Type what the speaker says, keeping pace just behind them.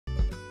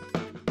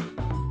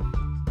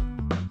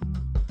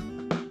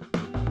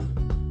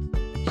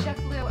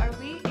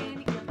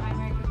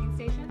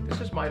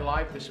is my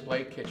live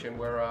display kitchen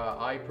where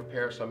I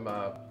prepare some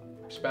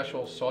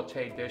special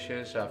sauté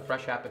dishes,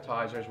 fresh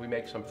appetizers. We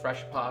make some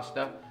fresh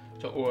pasta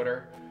to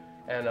order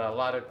and a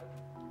lot of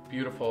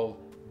beautiful,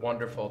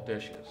 wonderful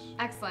dishes.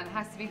 Excellent. It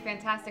has to be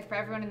fantastic for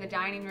everyone in the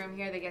dining room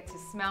here. They get to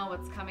smell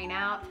what's coming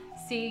out,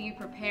 see you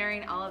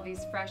preparing all of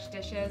these fresh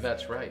dishes.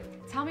 That's right.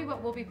 Tell me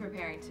what we'll be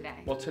preparing today.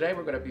 Well, today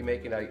we're going to be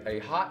making a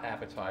hot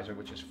appetizer,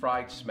 which is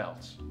fried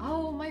smelts.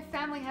 Oh, my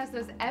family has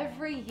those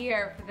every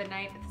year for the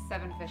night at the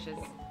Seven Fishes.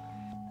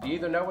 You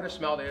either know what a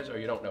smelt is or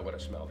you don't know what a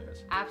smelt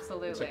is.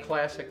 Absolutely. It's a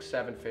classic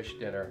seven fish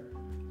dinner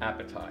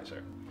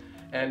appetizer.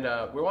 And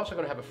we're also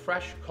going to have a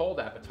fresh cold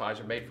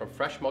appetizer made from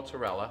fresh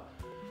mozzarella,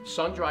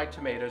 sun-dried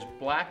tomatoes,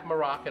 black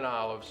Moroccan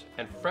olives,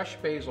 and fresh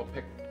basil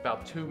picked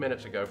about 2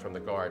 minutes ago from the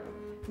garden.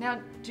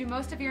 Now, do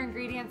most of your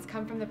ingredients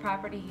come from the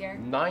property here?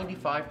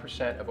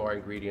 95% of our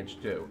ingredients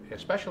do,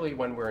 especially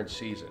when we're in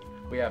season.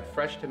 We have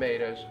fresh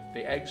tomatoes,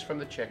 the eggs from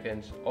the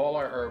chickens, all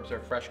our herbs are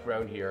fresh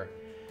grown here,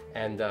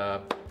 and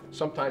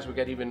sometimes we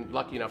get even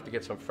lucky enough to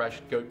get some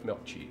fresh goat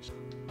milk cheese.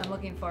 I'm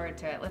looking forward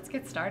to it. Let's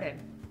get started.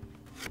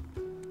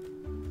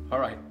 All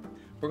right,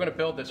 we're going to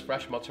build this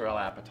fresh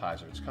mozzarella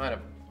appetizer. It's kind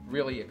of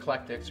really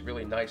eclectic, it's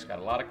really nice, got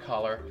a lot of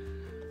color.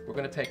 We're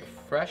going to take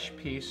a fresh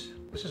piece.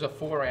 This is a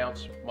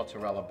 4-ounce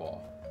mozzarella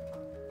ball.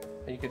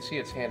 And you can see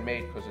it's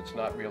handmade because it's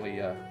not really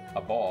a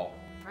ball.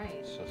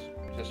 Right. It's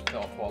just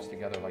falls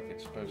together like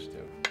it's supposed to.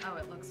 Oh,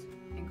 it looks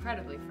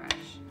incredibly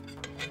fresh.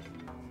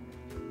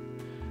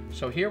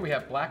 So here we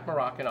have black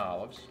Moroccan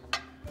olives.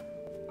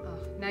 Oh,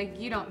 now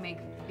you don't make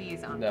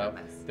these on No,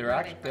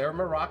 purpose. they're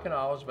Moroccan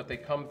olives, but they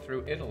come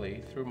through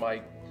Italy through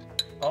my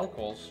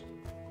uncle's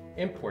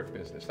import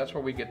business. That's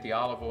where we get the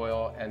olive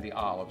oil and the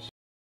olives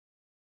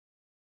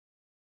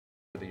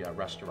for the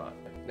restaurant.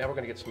 Now we're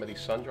going to get some of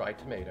these sun-dried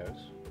tomatoes.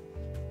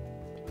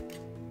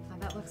 Oh,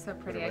 that looks so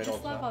pretty. Right, I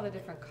just love all the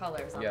different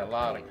colors on Yeah, the a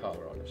lot plate. of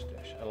color on this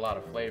dish, a lot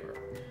of flavor.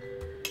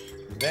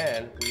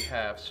 Then we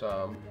have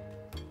some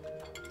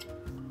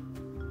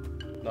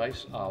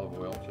nice olive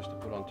oil just to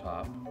put on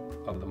top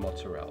of the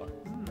mozzarella.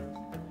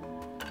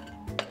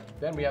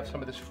 Then we have some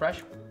of this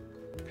fresh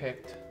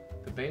picked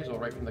the basil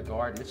right from the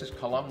garden. This is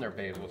columnar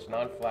basil. It's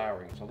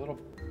non-flowering. It's a little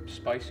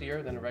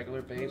spicier than a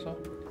regular basil.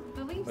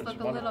 The leaves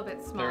look a little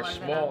bit smaller. They're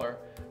smaller,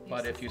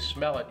 but if you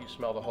smell it, you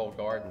smell the whole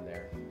garden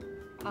there.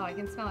 Oh, I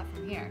can smell it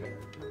from here.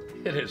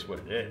 It is what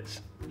it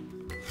is.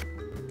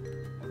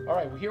 All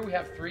right, well, here we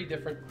have 3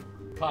 different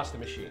pasta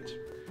machines.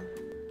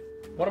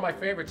 One of my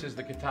favorites is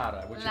the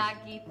chitarra, which La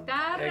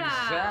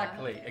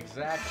chitarra.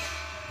 Exactly.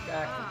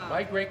 Ah.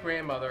 My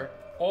great-grandmother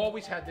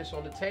always had this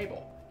on the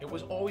table. It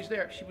was always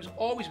there. She was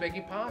always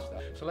making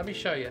pasta. So let me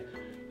show you.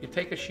 You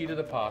take a sheet of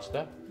the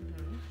pasta.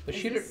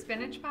 Is this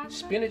spinach pasta?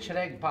 Spinach and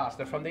egg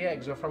pasta from the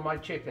eggs or from my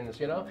chickens,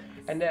 you know?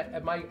 And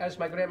as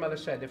my grandmother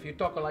said, if you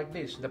talk like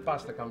this, the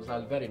pasta comes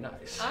out very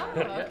nice. Oh,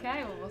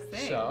 okay. Well, we'll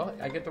see. So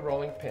I get the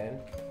rolling pin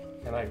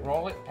and I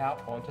roll it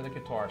out onto the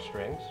guitar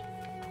strings.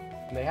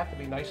 And they have to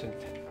be nice and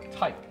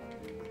tight.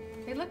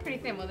 They look pretty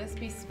thin. Will this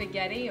be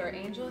spaghetti or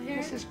angel hair?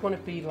 This is going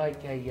to be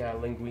like a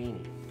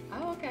linguine.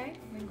 Oh, okay.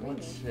 Linguine.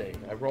 Let's see.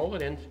 I roll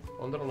it in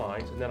under the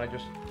lines, and then I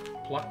just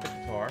pluck the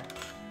guitar.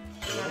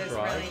 That is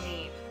really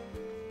neat.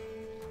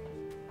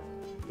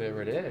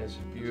 There it is.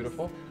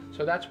 Beautiful.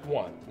 So that's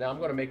one. Now I'm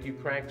going to make you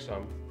crank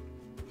some.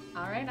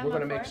 All right, We're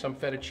going to make some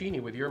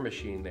fettuccine with your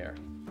machine there.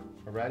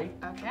 Ready?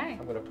 Okay.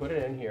 I'm going to put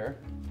it in here.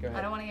 Go ahead.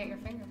 I don't want to get your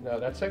finger. No,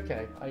 that's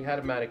okay. I had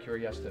a manicure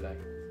yesterday.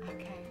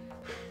 Okay.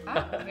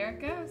 Oh, here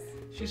it goes.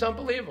 She's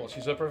unbelievable.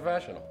 She's a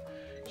professional.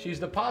 She's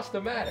the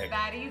pasta-matic. It's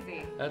that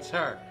easy. That's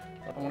her.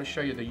 I want to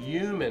show you the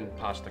human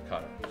pasta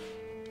cutter,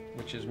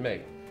 which is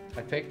me.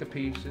 I take the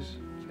pieces,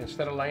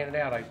 instead of laying it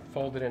out, I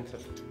fold it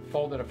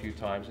a few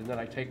times, and then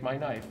I take my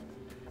knife,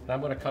 and I'm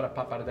going to cut a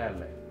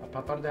pappardelle. A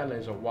pappardelle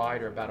is a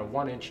wide or about a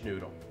 1-inch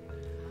noodle.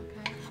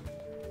 Okay.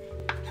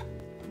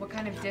 What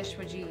kind of dish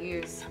would you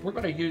use? We're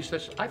going to use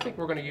this, I think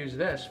we're going to use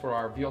this for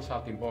our veal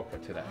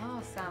saltimbocca today.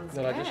 Oh, sounds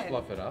Then good. I just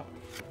fluff it up.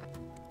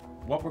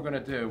 What we're going to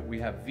do, we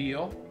have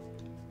veal,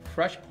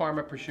 fresh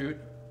Parma prosciutto,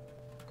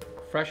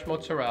 fresh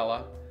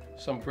mozzarella,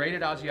 some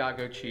grated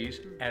Asiago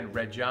cheese, and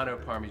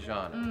Reggiano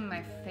Parmigiano.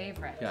 My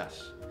favorite.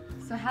 Yes.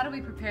 So how do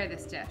we prepare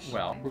this dish?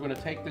 Well, we're going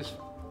to take this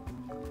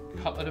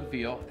cutlet of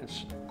veal and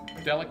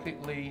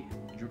delicately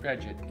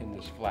dredge it in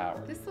this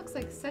flour. This looks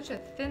like such a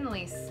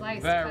thinly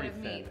sliced Very cut of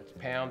thin. meat. It's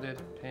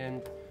pounded,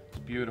 pinned. It's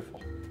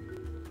beautiful.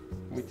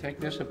 We take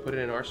this and put it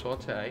in our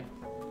saute.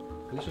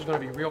 And this is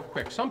going to be real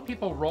quick. Some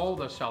people roll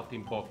the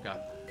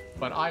saltimbocca,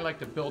 but I like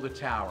to build a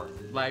tower.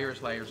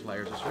 Layers, layers,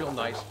 layers. It's real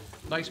nice.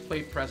 Nice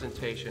plate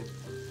presentation.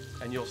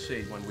 And you'll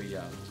see when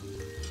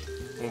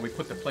we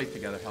put the plate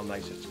together how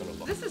nice it's going to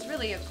look. This is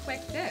really a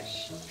quick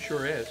dish.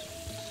 Sure is.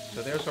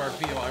 So there's our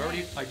veal.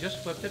 I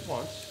just flipped it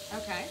once.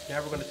 Okay.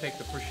 Now we're going to take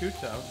the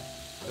prosciutto,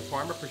 the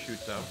Parma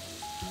prosciutto,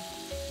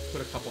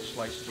 put a couple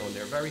slices on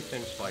there, very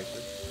thin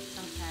slices.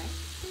 Okay.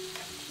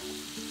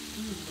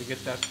 To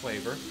get that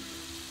flavor.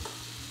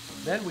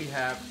 Then we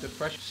have the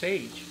fresh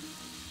sage.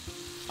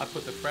 I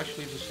put the fresh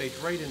leaves of sage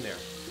right in there.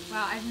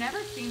 Wow, I've never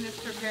seen this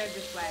prepared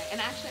this way. And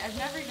actually, I've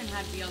never even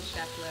had veal,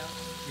 Chef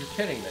Lou. You're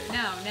kidding me.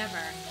 No, never.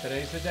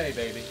 Today's the day,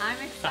 baby. I'm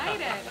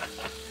excited.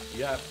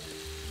 Yep.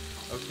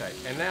 Okay,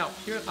 and now,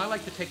 here, I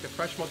like to take the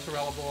fresh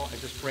mozzarella ball and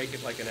just break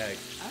it like an egg.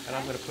 Okay. And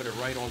I'm gonna put it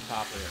right on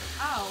top of there.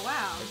 Oh,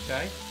 wow.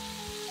 Okay?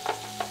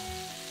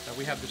 Now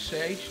we have the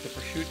sage, the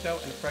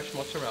prosciutto, and the fresh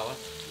mozzarella.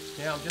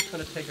 Now I'm just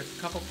gonna take a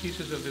couple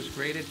pieces of this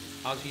grated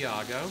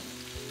Asiago,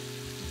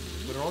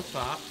 put it on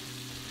top.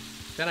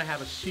 Then I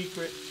have a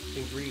secret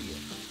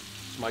ingredient.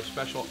 It's my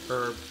special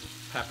herb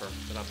pepper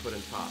that I put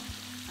on top.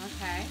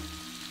 Okay.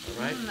 All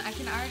right? I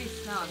can already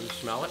smell it. Can you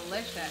smell it?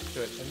 Delicious.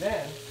 Good. And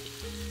then,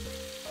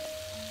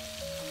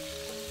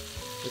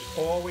 there's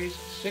always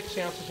 6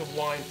 ounces of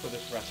wine for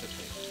this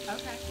recipe.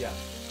 Okay. Yes.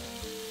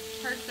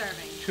 Per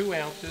serving. 2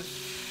 ounces.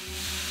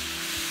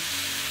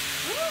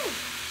 Woo!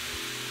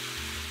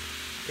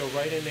 Go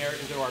right in there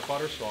into our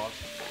butter sauce.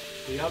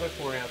 The other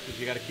 4 ounces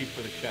you got to keep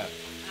for the chef.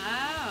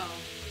 Oh.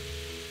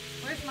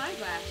 Where's my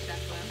glass, Chef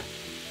Lou?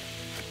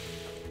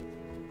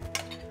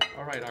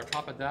 All right, our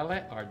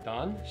pappardelle are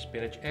done.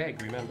 Spinach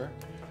egg, remember?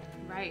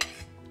 Right.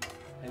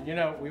 And you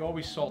know, we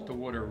always salt the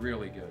water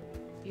really good.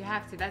 You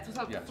have to. That's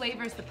what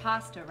flavors the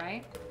pasta,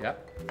 right?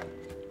 Yep.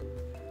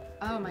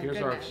 Oh my Here's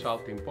goodness. our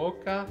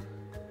saltimbocca.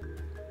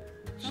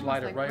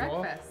 Slide it like right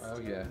breakfast. off. Oh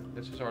yeah.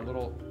 This is our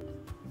little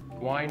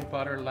wine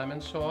butter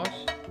lemon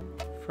sauce.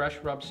 Fresh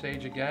rub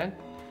sage again.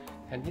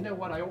 And you know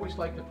what? I always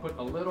like to put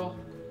a little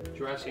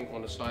dressing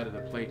on the side of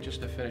the plate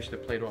just to finish the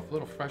plate off. A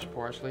little fresh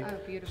parsley. Oh,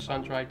 beautiful.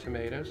 Sun-dried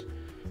tomatoes.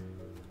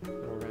 A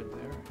little red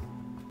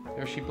there.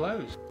 There she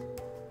blows.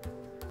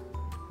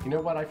 You know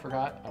what I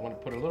forgot? I want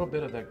to put a little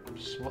bit of the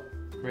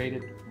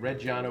grated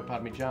Reggiano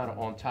Parmigiano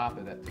on top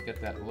of that to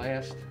get that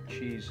last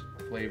cheese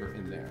flavor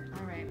in there.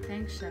 All right,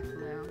 thanks, Chef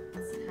Lou.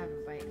 Let's have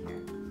a bite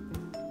here.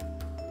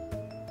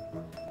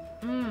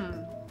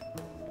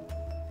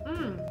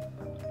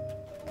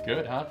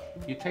 Good, huh?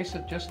 You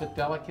tasted just the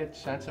delicate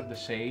sense of the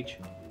sage.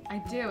 I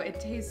do. It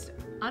tastes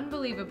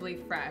unbelievably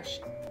fresh.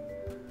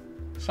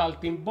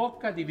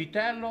 Saltimbocca di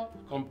vitello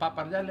con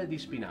pappardelle di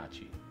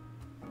spinaci.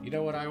 You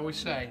know what I always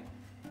say?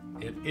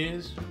 It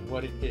is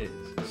what it is.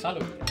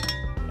 Salute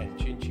and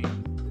chin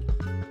chin.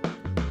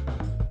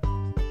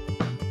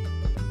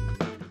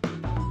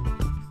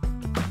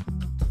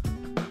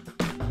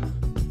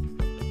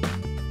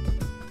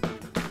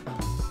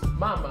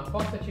 Mamma,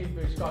 portaci i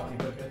biscotti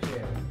per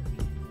piacere.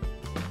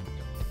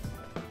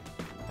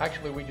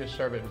 Actually, we just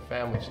serve it in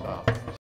family style.